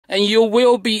and you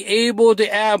will be able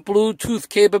to add Bluetooth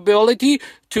capability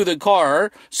to the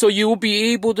car. So you'll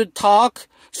be able to talk.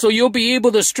 So you'll be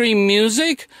able to stream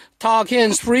music, talk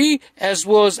hands-free, as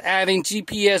well as adding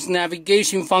GPS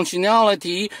navigation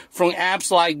functionality from apps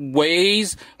like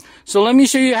Waze. So let me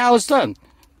show you how it's done.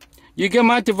 You get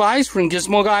my device from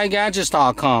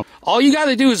GizmoGuyGadgets.com. All you got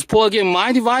to do is plug in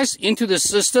my device into the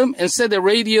system and set the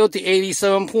radio to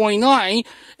 87.9,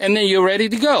 and then you're ready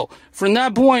to go. From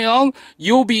that point on,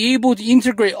 you'll be able to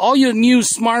integrate all your new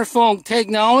smartphone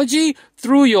technology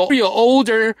through your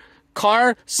older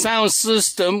car sound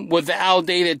system with the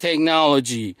outdated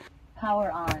technology.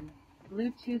 Power on.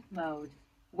 Bluetooth mode.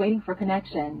 Waiting for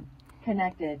connection.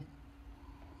 Connected.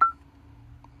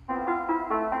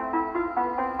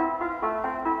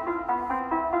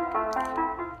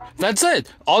 That's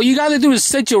it. All you gotta do is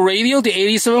set your radio to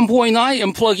 87.9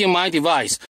 and plug in my device.